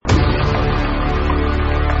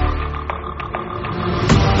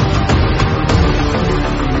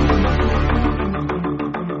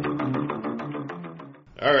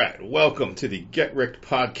welcome to the Get Ricked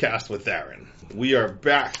podcast with Aaron. We are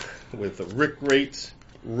back with the Rick Rates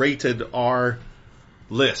Rated R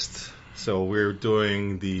list. So we're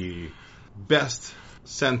doing the best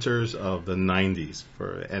centers of the 90s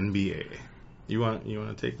for NBA. You want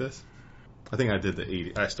to take this? I think I did the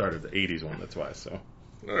 80s. I started the 80s one, that's why. So,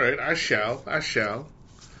 all right, I shall.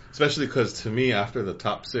 Especially because to me, after the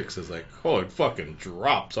top six is like, oh, it fucking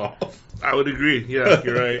drops off. I would agree. Yeah,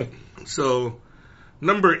 you're right. So,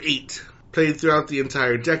 number 8, played throughout the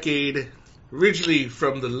entire decade. Originally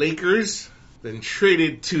from the Lakers, then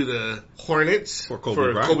traded to the Hornets for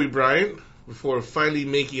Kobe Bryant, before finally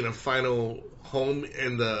making a final home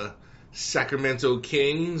in the Sacramento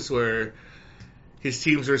Kings, where his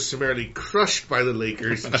teams were summarily crushed by the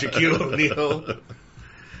Lakers and Shaquille O'Neal.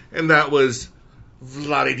 And that was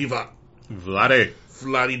Vlade Divac.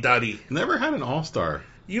 Vlade Daddy. Never had an all-star.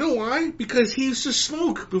 You know why? Because he used to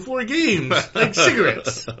smoke before games, like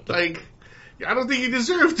cigarettes. Like, I don't think he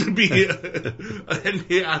deserved to be an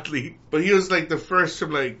NBA athlete. But he was like the first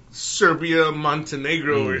from like Serbia,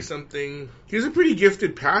 Montenegro or something. He was a pretty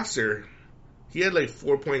gifted passer. He had like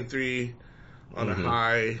 4.3 on a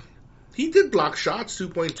high. He did block shots,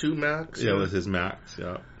 2.2 max. Yeah, with his max,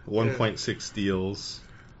 yeah. 1.6 steals.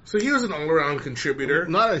 So he was an all-around contributor.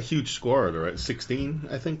 Not a huge scorer, right? 16,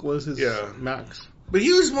 I think, was his max. But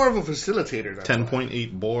he was more of a facilitator.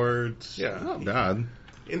 10.8 boards. Yeah. Not bad.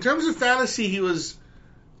 In terms of fantasy, he was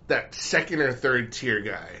that second or third tier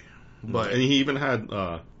guy. But and he even had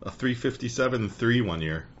a 357-3 one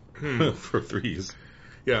year for threes.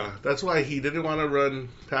 Yeah, that's why he didn't want to run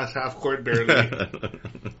past half court barely.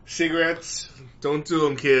 Cigarettes, don't do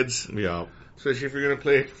them, kids. Yeah. Especially if you're going to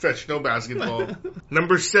play professional basketball.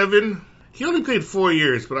 Number 7, he only played 4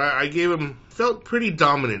 years, but I gave him, felt pretty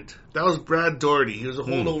dominant. That was Brad Daugherty. He was a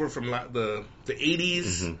holdover from the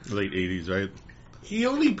 80s. Mm-hmm. Late 80s, right? He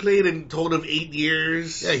only played in total of 8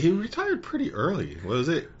 years. Yeah, he retired pretty early. Was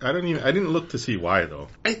it? I didn't look to see why, though.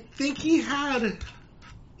 I think he had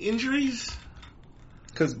injuries.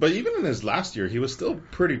 But even in his last year, he was still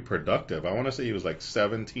pretty productive. I want to say he was like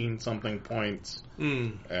 17-something points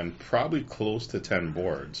and probably close to 10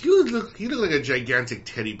 boards. He looked like a gigantic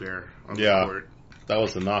teddy bear on the court. That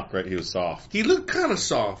was the knock, right? He was soft. He looked kind of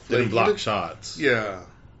soft. Didn't block shots. Yeah.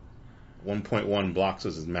 1.1 blocks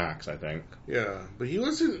was his max, I think. Yeah, but he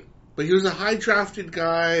wasn't. But he was a high drafted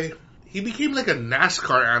guy. He became like a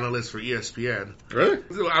NASCAR analyst for ESPN. Really?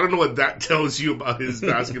 I don't know what that tells you about his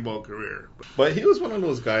basketball career. But he was one of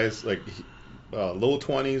those guys, like, low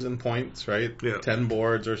 20s in points, right? Yeah. 10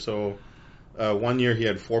 boards or so. 1 year he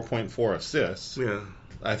had 4.4 assists. Yeah.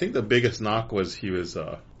 I think the biggest knock was he was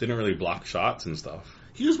didn't really block shots and stuff.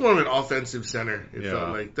 He was more of an offensive center, it felt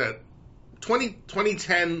like. That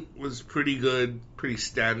 2010 was pretty good, pretty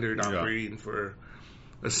standard operating for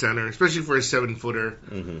a center, especially for a 7-footer.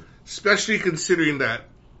 Mm-hmm. Especially considering that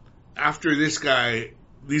after this guy,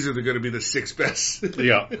 these are going to be the 6 best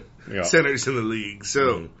centers in the league.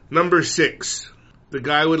 So, number 6, the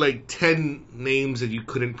guy with like 10 names that you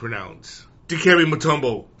couldn't pronounce. Dikembe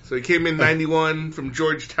Mutombo. So he came in 91 from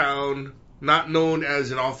Georgetown, not known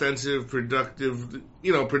as an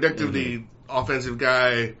productively offensive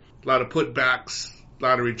guy. A lot of putbacks. A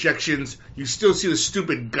lot of rejections. You still see the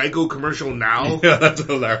stupid Geico commercial now. Yeah, that's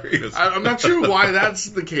hilarious. I'm not sure why that's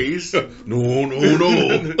the case. No.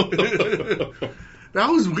 That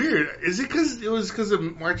was weird. Is it because of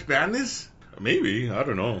March Madness? Maybe. I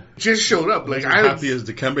don't know. Just showed up. Like, I'm happy as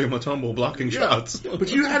Dikembe Mutombo blocking shots.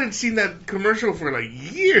 But you hadn't seen that commercial for like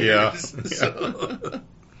years. Yeah. So,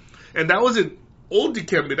 and that wasn't old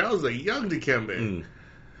Dikembe. That was like young Dikembe.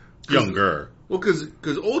 Younger. Well,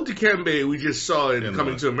 because old Dikembe we just saw in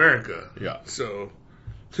Coming to America. Yeah. So,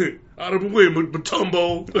 out of the way,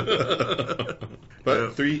 Mutombo.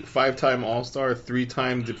 But 5-time All-Star,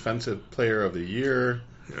 3-time Defensive Player of the Year.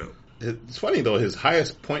 Yeah. It's funny, though, his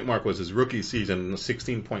highest point mark was his rookie season,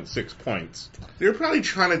 16.6 points. They were probably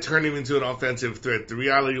trying to turn him into an offensive threat. The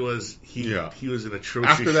reality was he was an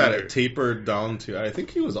atrocious After that, shooter. it tapered down to, I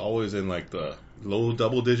think he was always in like the low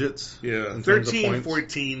double digits. Yeah, 13,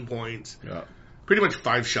 14 points. Yeah. Pretty much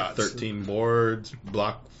 5 shots. 13 boards,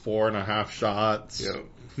 blocked 4.5 shots. Yeah.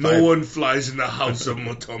 No one flies in the house of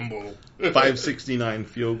Mutombo. 569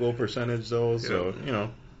 field goal percentage, though, so,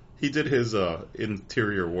 he did his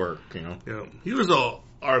interior work, Yeah. He was all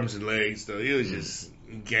arms and legs, though. He was just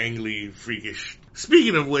gangly, freakish.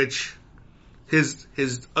 Speaking of which, his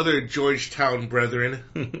other Georgetown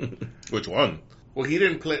brethren. Which one? Well, he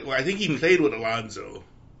didn't play. Well, I think he played with Alonzo.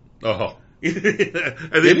 Oh. They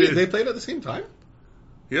played at the same time?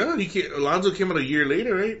 Yeah, Alonzo came out a year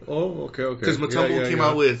later, right? Oh, okay. Because Mutombo came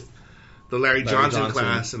out with the Larry Johnson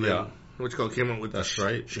class, and then which came out with that's the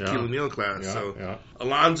right. Shaquille O'Neal class. Yeah.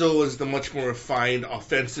 Alonzo was the much more refined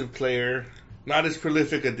offensive player, not as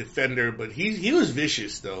prolific a defender, but he was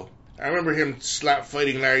vicious though. I remember him slap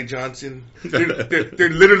fighting Larry Johnson. They're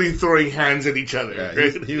literally throwing hands at each other. Yeah,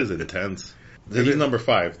 right? he was intense. He's number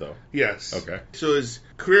 5 though. Yes. Okay. So his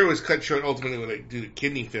career was cut short ultimately due to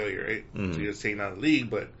kidney failure, right? Mm-hmm. So he was taken out of the league,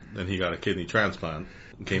 but then he got a kidney transplant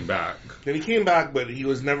and came back. Then he came back, but he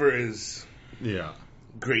was never as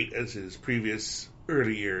great as his previous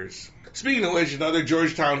early years. Speaking of which, another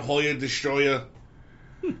Georgetown Hoya Destroyer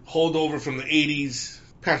holdover from the 80s,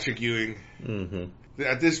 Patrick Ewing. Mm-hmm.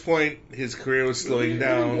 At this point, his career was slowing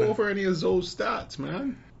down. Didn't go over any of Zoe's stats,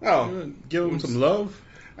 man. Oh. Give him some love.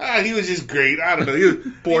 He was just great. I don't know. He was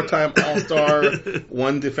 4-time All-Star,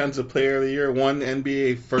 1 Defensive Player of the Year, 1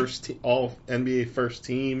 NBA All NBA First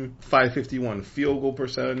Team, 551 field goal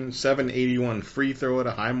percentage, 781 free throw at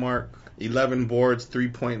a high mark, 11 boards,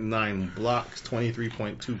 3.9 blocks,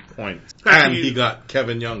 23.2 points, and he got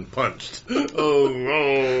Kevin Young punched.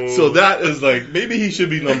 Oh. So that is like, maybe he should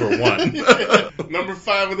be number 1. Number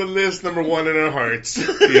 5 on the list, number 1 in our hearts.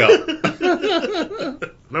 Yeah.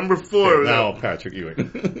 Number 4. Now Patrick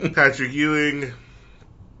Ewing. Patrick Ewing.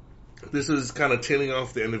 This was kind of tailing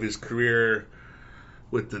off the end of his career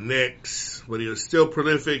with the Knicks, but he was still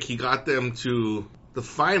prolific. He got them to the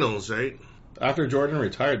finals, right? After Jordan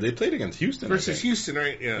retired, they played against Houston. Versus Houston,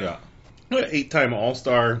 right? Yeah. 8-time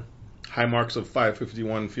All-Star, high marks of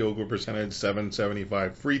 551 field goal percentage,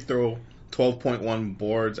 775 free throw, 12.1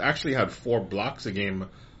 boards. Actually had 4 blocks a game.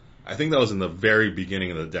 I think that was in the very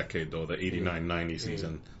beginning of the decade, though, the 89-90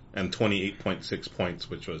 season, and 28.6 points,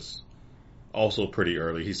 which was also pretty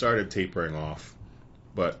early. He started tapering off,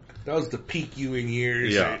 but that was the peak Ewing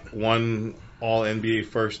years. Yeah, right? 1 All-NBA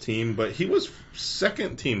first team, but he was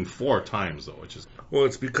second team 4 times, though, which is... Well,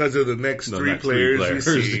 it's because of the next three players.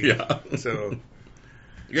 You see. Yeah. So,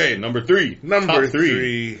 okay, number 3. Number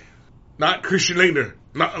 3. Not Christian Laettner,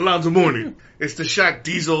 not Alonzo Mourning. It's the Shaq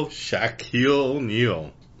Diesel. Shaquille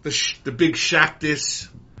O'Neal. The big Shaq-dis.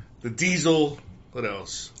 The Diesel. What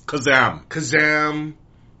else? Kazam.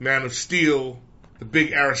 Man of Steel. The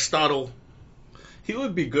big Aristotle. He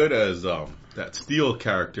would be good as that Steel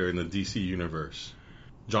character in the DC universe.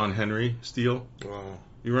 John Henry Steel. Oh.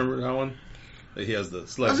 You remember that one? That he has the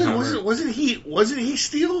sledgehammer. Wasn't he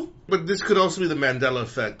Steel? But this could also be the Mandela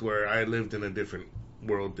effect, where I lived in a different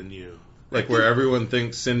world than you. Like where everyone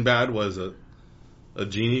thinks Sinbad was a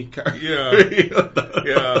genie character.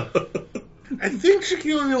 Yeah. I think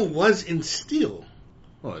Shaquille O'Neal was in Steel.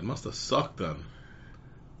 Oh, it must have sucked then.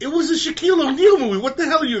 It was a Shaquille O'Neal movie. What the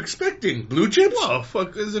hell are you expecting? Blue Chips? Well,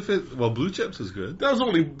 fuck, as if it... Well, Blue Chips is good. That was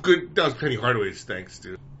only good... That was Penny Hardaway's thanks,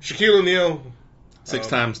 dude. Shaquille O'Neal. 6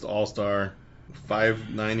 times to All-Star.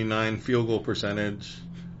 599 field goal percentage.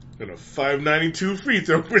 And a 592 free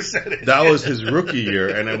throw percentage. That was his rookie year,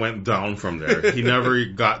 and it went down from there. He never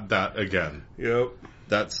got that again. Yep.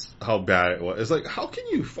 That's how bad it was. It's like, how can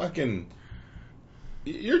you fucking...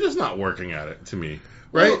 You're just not working at it, to me.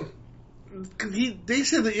 Right? Well, they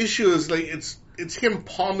said the issue is like it's him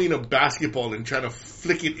palming a basketball and trying to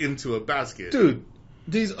flick it into a basket. Dude,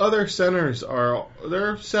 these other centers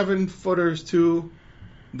they're 7-footers too.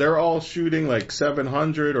 They're all shooting like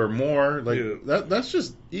 700 or more. Like that's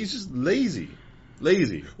just he's just lazy.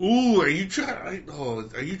 Ooh, are you trying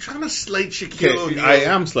to slight Shaquille O'Neal? I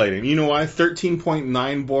am slighting. You know why?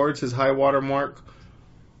 13.9 boards, his high water mark.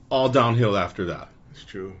 All downhill after that. It's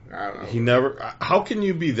true. He never. How can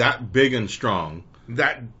you be that big and strong?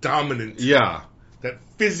 That dominant. Yeah. That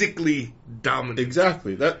physically dominant.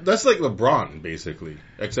 Exactly. That's like LeBron, basically,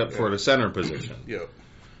 except for the center position. Yeah.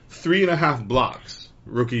 3.5 blocks,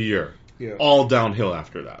 rookie year. Yeah. All downhill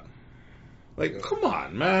after that. Like, come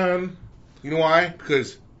on, man. You know why?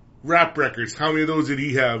 Because rap records, how many of those did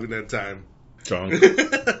he have in that time? Junk.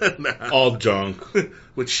 All junk.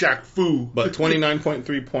 With Shaq Fu. But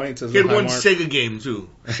 29.3 points as he a had high one mark. Sega game, too.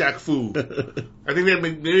 Shaq Fu. I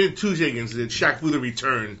think they had 2 Sega games. They did Shaq Fu The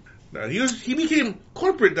Return. Now, he became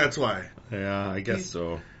corporate, that's why. Yeah, I guess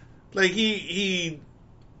so. Like, he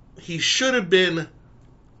should have been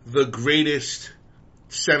the greatest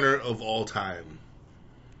center of all time.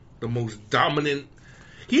 The most dominant.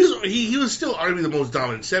 He was still arguably the most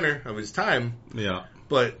dominant center of his time. Yeah.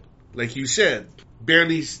 But, like you said,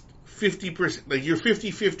 barely 50%. Like, you're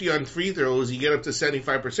 50-50 on free throws. You get up to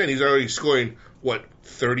 75%. He's already scoring,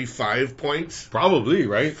 35 points? Probably,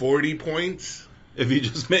 right? 40 points? If you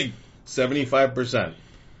just make 75%.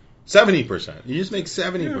 70%. You just make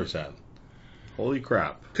 70%. Yeah. Holy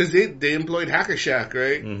crap. Because they employed Hacker-Shack,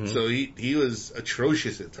 right? Mm-hmm. So he was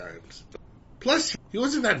atrocious at times. Plus, he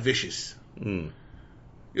wasn't that vicious.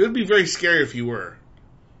 It would be very scary if you were.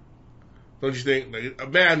 Don't you think? Like, a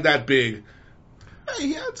man that big. Hey,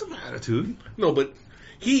 he had some attitude. No, but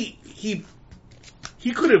he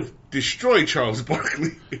could have destroyed Charles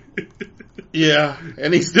Barkley. Yeah,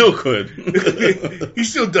 and he still could. He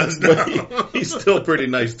still does now. He's still pretty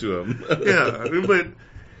nice to him. Yeah, but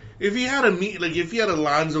if he had if he had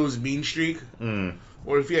Alonzo's mean streak,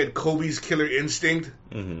 or if he had Kobe's killer instinct,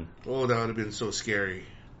 that would have been so scary.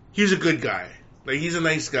 He's a good guy. Like, he's a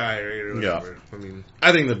nice guy, right? Or whatever. Yeah.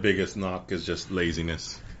 I think the biggest knock is just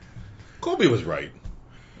laziness. Kobe was right.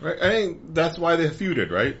 Right? I think that's why they feuded,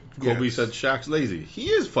 right? Kobe said Shaq's lazy. He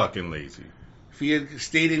is fucking lazy. If he had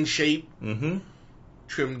stayed in shape,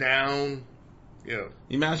 trimmed down,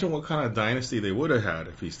 Imagine what kind of dynasty they would have had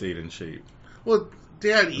if he stayed in shape. Well, they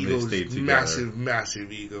had egos,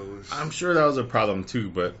 massive egos. I'm sure that was a problem too,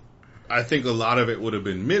 but I think a lot of it would have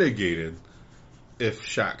been mitigated if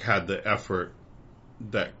Shaq had the effort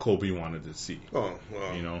that Kobe wanted to see. Oh,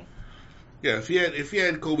 well. Yeah, if he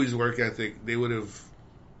had Kobe's work ethic, they would have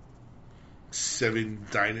seven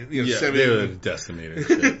they would have decimated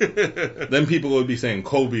shit. Then people would be saying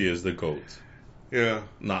Kobe is the GOAT. Yeah.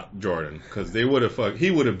 Not Jordan, because he would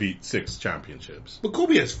have beat 6 championships. But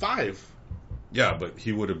Kobe has 5. Yeah, but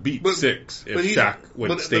he would have beat 6 if Shaq stayed with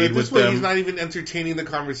them. But at this point, he's not even entertaining the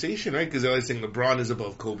conversation, right? Because they're always saying LeBron is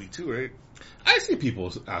above Kobe too, right? I see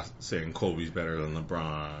people saying Kobe's better than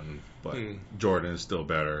LeBron, but Jordan is still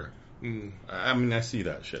better. I mean, I see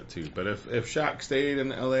that shit too. But if Shaq stayed in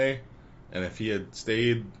LA, and if he had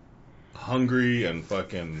stayed hungry and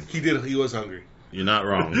fucking... He was hungry. You're not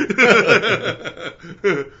wrong.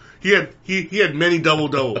 He had many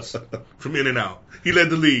double-doubles from in and out. He led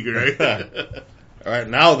the league, right? All right,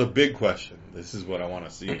 now the big question. This is what I want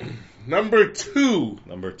to see. Number 2.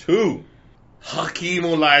 Hakeem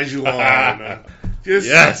Olajuwon.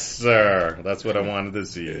 Yes, sir. That's what I wanted to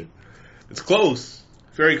see. It's close.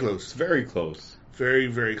 Very close. It's very close. Very,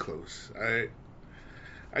 very close.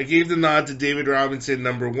 I gave the nod to David Robinson,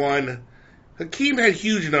 number 1. Hakeem had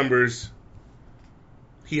huge numbers.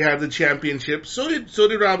 He had the championship. So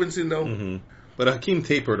did Robinson, though. But Hakeem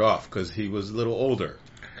tapered off because he was a little older.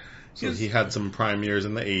 So he had some prime years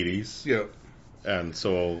in the 80s. Yeah. And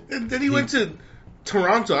so... And then he went to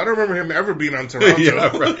Toronto. I don't remember him ever being on Toronto.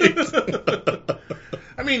 Yeah, right.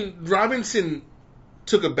 I mean, Robinson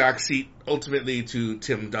took a backseat ultimately to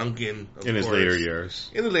Tim Duncan, of in course. His later years.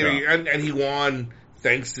 In the later years. And he won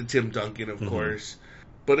thanks to Tim Duncan, of course.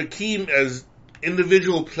 But Hakeem, as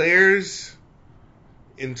individual players,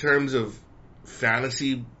 in terms of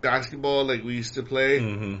fantasy basketball like we used to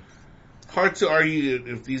play, hard to argue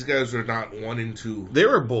if these guys were not 1 and 2. They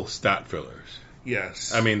were both stat fillers.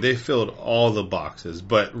 Yes. I mean, they filled all the boxes,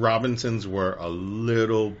 but Robinson's were a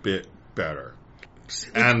little bit better.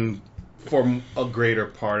 And for a greater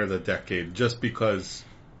part of the decade, just because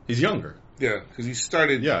he's younger. Yeah, because he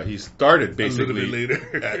started... Yeah, he started basically a little bit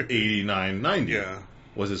later. at 89, 90. Yeah.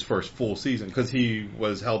 Was his first full season, because he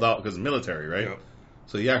was held out because of the military, right? Yeah.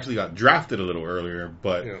 So he actually got drafted a little earlier,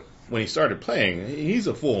 but when he started playing, he's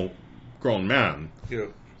a full-grown man. Yeah.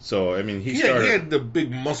 So, I mean, he had the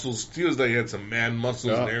big muscles. Feels like he had some man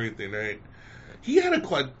muscles and everything, right? He had a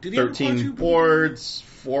quad... Did he 13 boards,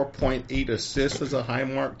 4.8 assists as a high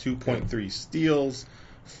mark, 2.3 steals,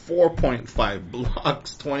 4.5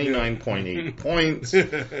 blocks, 29.8 points.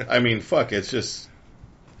 I mean, fuck, it's just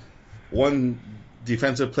 1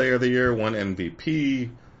 defensive player of the year, 1 MVP,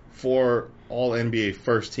 4 all-NBA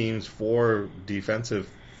first teams, 4 defensive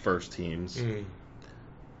first teams.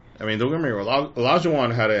 I mean, don't get me wrong,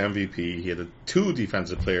 Olajuwon had an MVP. He had 2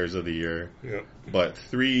 defensive players of the year, but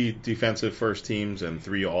 3 defensive first teams and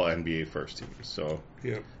 3 all-NBA first teams. So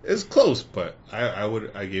it's close, but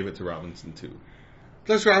I gave it to Robinson too.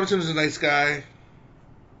 Plus, Robinson was a nice guy.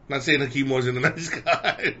 Not saying Hakeem wasn't a nice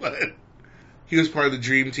guy, but he was part of the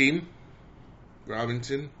dream team.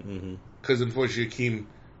 Robinson, because unfortunately Hakeem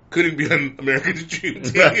couldn't be on America's dream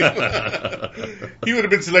team. He would have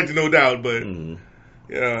been selected, no doubt, but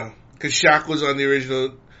yeah, because Shaq was on the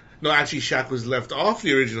original. No, actually, Shaq was left off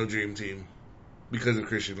the original dream team because of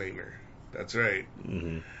Christian Laettner. That's right.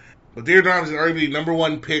 But David Robinson, arguably number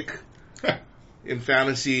 1 pick in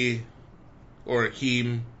fantasy, or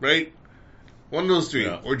Hakeem, right? One of those 3,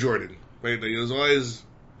 or Jordan, right? Like, it was always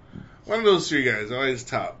one of those 3 guys, always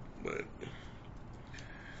top. But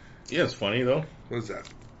yeah, it's funny though. What's that?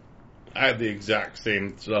 I had the exact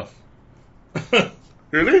same stuff.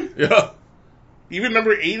 Really? Yeah. Even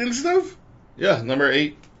number 8 and stuff? Yeah, number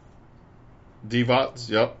 8. Divac,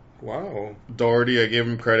 yep. Wow. Doherty, I gave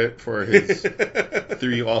him credit for his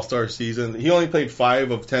 3 All-Star seasons. He only played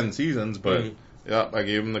 5 of 10 seasons, but Yep, I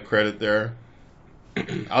gave him the credit there.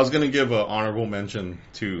 I was going to give an honorable mention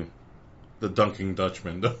to the dunking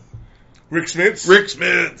Dutchman. Rick Smits? Rick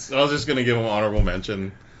Smits! I was just going to give him an honorable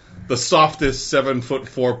mention. The softest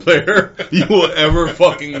 7'4" player you will ever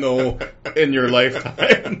fucking know in your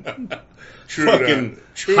lifetime. True fucking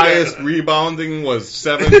True highest that. rebounding was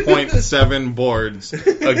 7.7 boards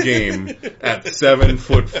a game at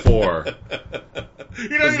 7'4".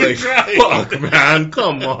 You're not even Like, trying. fuck, man,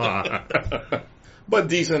 come on. But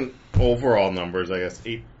decent overall numbers, I guess.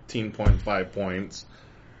 18.5 points,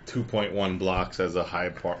 2.1 blocks as a high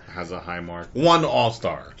mark. One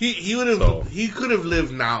All-Star, He would have So- he could have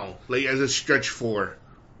lived now, like as a stretch 4.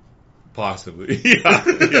 possibly. Yeah.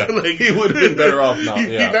 Like, he would have been better off now.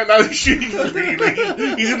 Yeah. Now he's shooting 3. Like,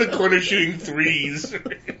 he's in the corner shooting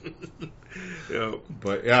 3s. Yeah.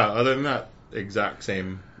 But yeah, other than that, exact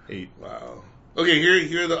same 8. Wow. Okay,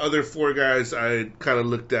 here are the other 4 guys I kind of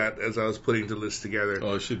looked at as I was putting the list together.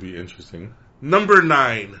 Oh, it should be interesting. Number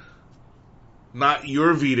 9, not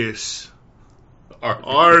your Vitas,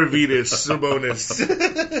 our Vitas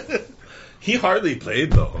Sabonis. He hardly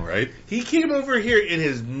played though, right? He came over here in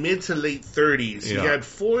his mid to late 30s. Yeah. He had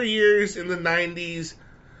 4 years in the 90s,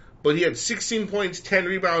 but he had 16 points, 10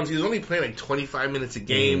 rebounds. He was only playing like 25 minutes a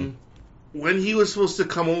game. When he was supposed to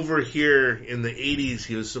come over here in the 80s,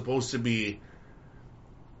 he was supposed to be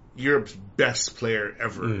Europe's best player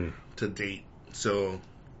ever to date. So,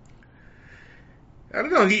 I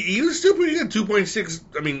don't know. He was still pretty good. 2.6.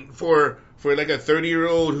 I mean, for like a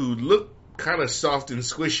 30-year-old who looked kind of soft and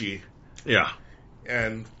squishy, Yeah.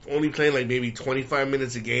 and only playing like maybe 25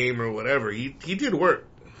 minutes a game or whatever, he did work.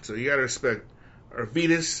 So you gotta respect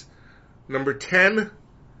Arvidas. Number 10,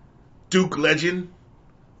 Duke legend,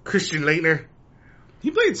 Christian Laettner.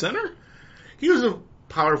 He played center? He was a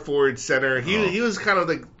power forward center. He was kind of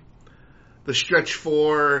like the stretch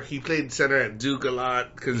 4. He played center at Duke a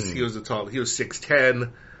lot because he was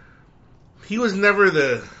 6'10". He was never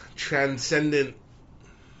the transcendent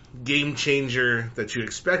game changer that you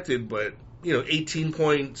expected, but 18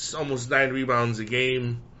 points, almost 9 rebounds a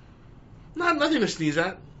game. Nothing to sneeze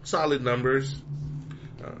at. Solid numbers.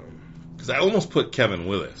 Because I almost put Kevin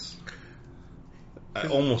Willis. I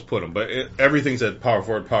almost put him, but everything said power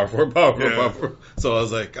forward. So I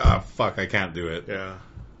was like, fuck, I can't do it. Yeah.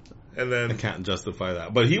 And I then can't justify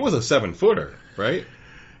that. But he was a 7-footer, right?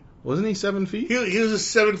 Wasn't he 7 feet? he was a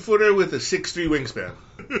 7-footer with a 6'3" wingspan.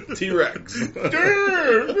 T-Rex.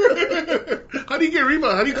 How do you get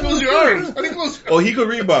rebound? How do you close your arms? How do you close? Oh, he could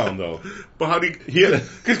rebound though. But how do you? Yeah.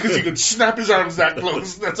 Because he could snap his arms that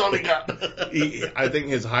close. That's all he got. I think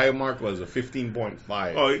his high mark was a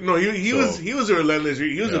 15.5. Oh no, he was a relentless.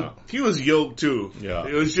 He was yoked too. Yeah.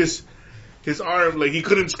 It was just his arm, like he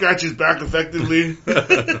couldn't scratch his back effectively.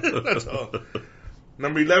 That's all.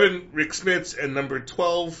 Number 11, Rick Smits, and number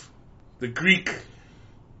 12, the Greek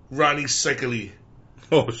Ronnie Cycli.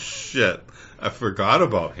 Oh shit! I forgot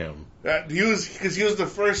about him. He was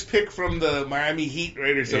the first pick from the Miami Heat,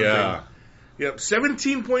 right, or something. Yeah. Yep,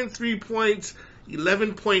 17.3 points,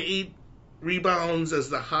 11.8 rebounds as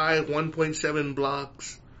the high, 1.7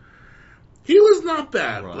 blocks. He was not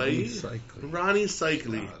bad. Ronnie Cycli. Ronnie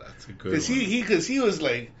Cycli. Oh, that's a good one. Because he was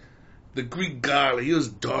like the Greek god. Like, he was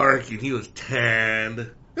dark and he was tanned.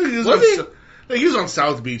 He was on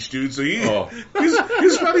South Beach, dude. So he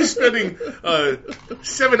was probably spending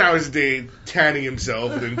 7 hours a day tanning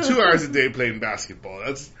himself and then 2 hours a day playing basketball.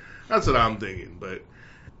 That's what I'm thinking. But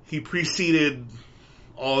he preceded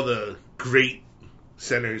all the great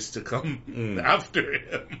centers to come after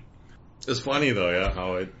him. It's funny though, yeah,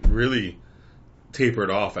 how it really tapered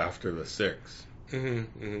off after the 6.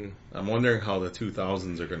 I'm wondering how the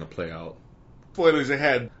 2000s are going to play out. Spoilers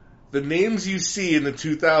ahead. The names you see in the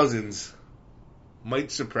 2000s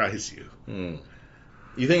might surprise you.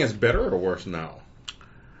 You think it's better or worse now?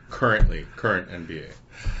 Current NBA.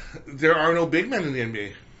 There are no big men in the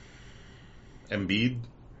NBA. Embiid,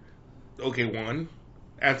 Okay, 1.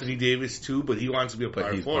 Anthony Davis, 2, but he wants to be a but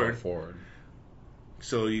power he's forward. power forward.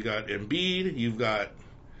 So you got Embiid, you've got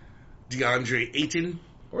DeAndre Ayton.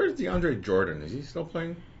 Where's DeAndre Jordan? Is he still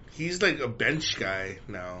playing? He's like a bench guy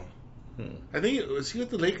now. I think was he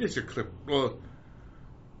with the Lakers or Clippers?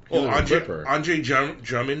 Well, Andre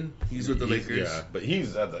Drummond. He's with the Lakers. Yeah, but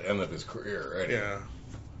he's at the end of his career, right? Yeah,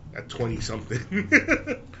 at 20 something.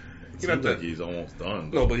 Seems like he's almost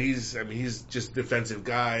done. No, but he's just defensive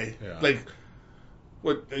guy. Yeah. Like,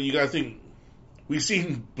 what you gotta think? We've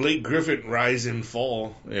seen Blake Griffin rise and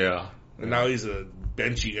fall. Yeah. And now he's a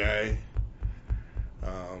benchy guy.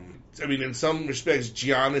 In some respects,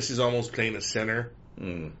 Giannis is almost playing a center.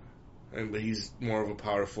 But he's more of a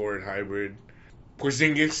power forward hybrid.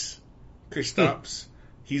 Porzingis, Kristaps.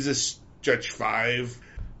 He's a stretch 5,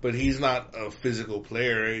 but he's not a physical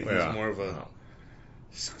player. Right? He's more of a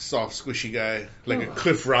soft, squishy guy, like a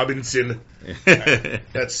Cliff Robinson. That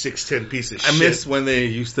 6'10" piece of shit. I miss when they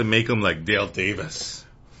used to make him like Dale Davis.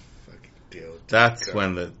 Fucking Dale. That's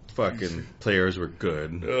when the fucking players were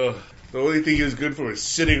good. The only thing he was good for was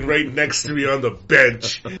sitting right next to me on the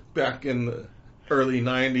bench. Back in the early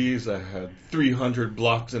 90s, I had 300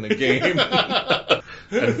 blocks in a game.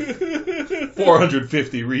 And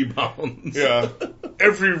 450 rebounds. Yeah.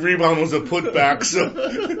 Every rebound was a putback, so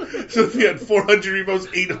if you had 400 rebounds,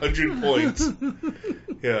 800 points.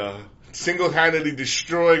 Yeah. Single-handedly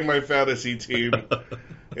destroying my fantasy team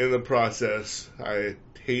in the process. I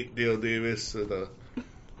hate Dale Davis with a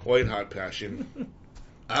white-hot passion.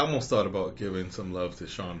 I almost thought about giving some love to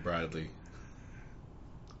Sean Bradley.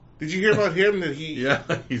 Did you hear about him? That Yeah,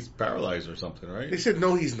 he's paralyzed or something, right? They said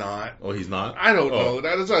no, he's not. Oh, he's not? I don't know.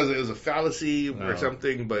 That's why it was a fallacy or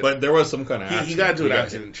something. But there was some kind of accident. He got into an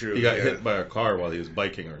accident, true. He got hit by a car while he was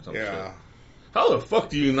biking or something. Yeah. Shit. How the fuck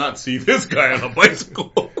do you not see this guy on a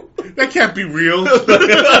bicycle? That can't be real.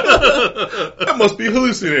 That must be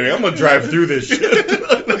hallucinating. I'm gonna drive through this shit.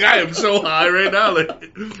 Like, I am so high right now. Like,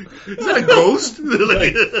 is that a ghost?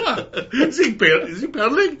 Like, is he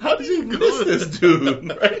pedaling? How did you miss this dude?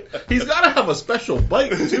 Right? He's got to have a special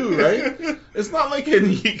bike too, right? It's not like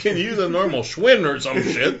he can use a normal Schwinn or some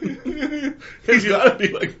shit. He's got to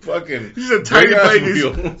be like fucking. He's a tiny bike.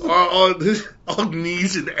 He's on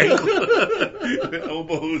knees and ankles, and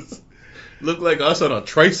elbows. Look like us on a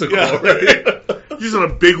tricycle, right? He's on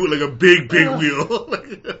a big wheel.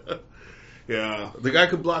 Yeah. The guy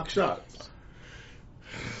could block shots.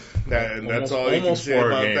 That's all you can say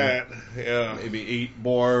about that. Yeah. Maybe 8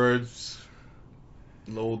 boards,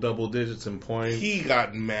 low double digits in points. He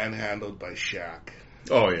got manhandled by Shaq.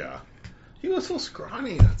 Oh, yeah. He was so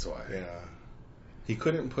scrawny, that's why. Yeah. He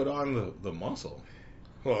couldn't put on the muscle.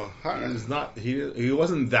 Well, he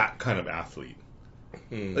wasn't that kind of athlete.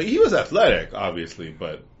 Like, he was athletic, obviously,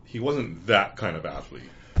 but he wasn't that kind of athlete.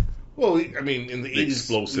 Well, I mean, in the 80s,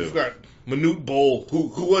 explosive. You've got Manute Bol,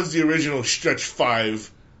 who was the original stretch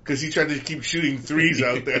 5, because he tried to keep shooting threes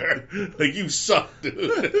out there. Like, you suck, dude.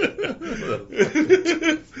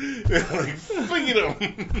 Like, flinging him.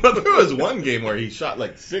 But there was one game where he shot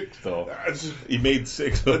like 6, though. He made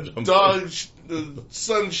 6. The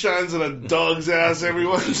sun shines on a dog's ass every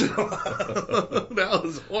once in a while. That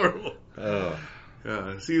was horrible. Oh.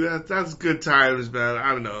 Yeah, see, that's good times, man.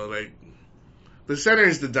 I don't know, like, the center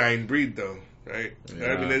is the dying breed, though, right? Yeah.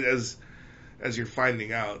 I mean, as you're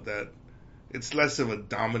finding out that it's less of a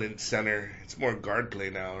dominant center, it's more guard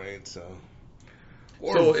play now, right? So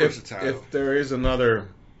versatile. If there is another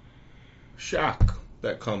Shaq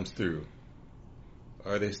that comes through,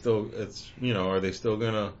 are they still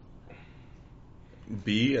gonna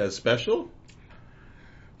be as special?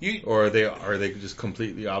 Or are they just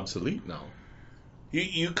completely obsolete now?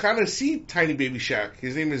 You kind of see tiny baby Shaq.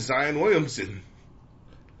 His name is Zion Williamson.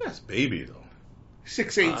 That's baby, though.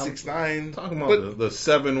 6'8", 6'9". Talking about the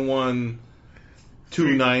 7'1",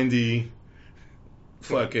 290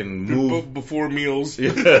 fucking move. Before meals.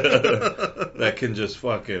 Yeah. That can just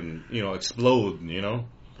fucking, explode,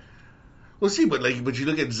 Well, see, but you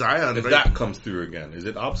look at Zion. If that comes through again, is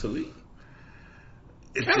it obsolete?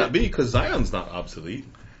 It cannot be, because Zion's not obsolete.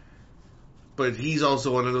 But he's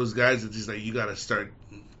also one of those guys that's just like, you got to start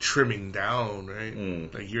trimming down,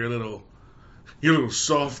 right? Like, you're a little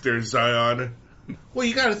soft there, Zion. Well,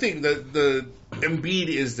 you got to think that the Embiid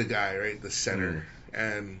is the guy, right? The center,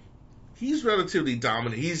 and he's relatively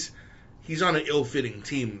dominant. He's on an ill-fitting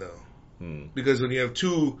team though, because when you have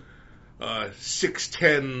two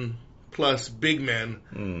 6'10" plus big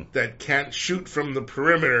men that can't shoot from the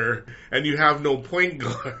perimeter, and you have no point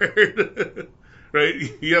guard.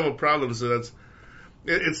 Right, you have a problem. So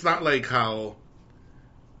it's not like how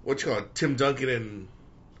Tim Duncan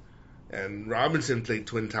and Robinson played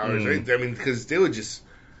Twin Towers, right? I mean, because they would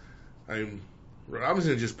Robinson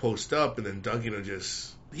would just post up, and then Duncan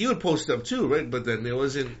he would post up too, right? But then it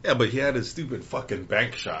wasn't. Yeah, but he had his stupid fucking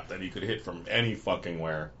bank shot that he could hit from any fucking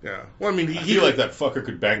where. Yeah, well, I mean, I feel like that fucker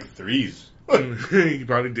could bank threes. He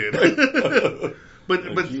probably did.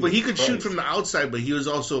 but he could shoot from the outside, but he was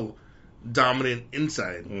also dominant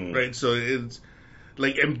inside, right? So it's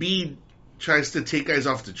like Embiid tries to take guys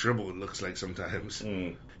off the dribble, it looks like sometimes.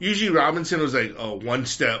 Usually Robinson was like, one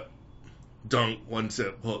step, dunk, one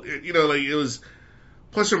step, pull. Like it was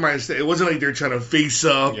plus or minus. It wasn't like they're trying to face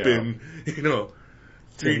up and,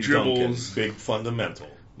 3 dribbles. Duncan, big fundamental.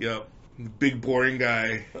 Yep. Big boring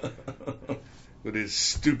guy with his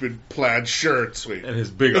stupid plaid shirts. And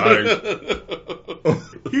his big eyes.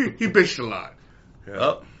 he bitched a lot. Yeah.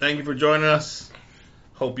 Well, thank you for joining us.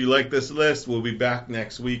 Hope you like this list. We'll be back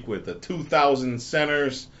next week with the 2000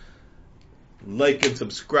 centers. Like and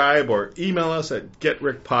subscribe or email us at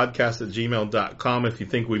getrickpodcast@gmail.com if you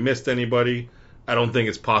think we missed anybody. I don't think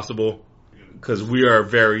it's possible because we are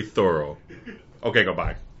very thorough. Okay,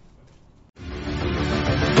 goodbye.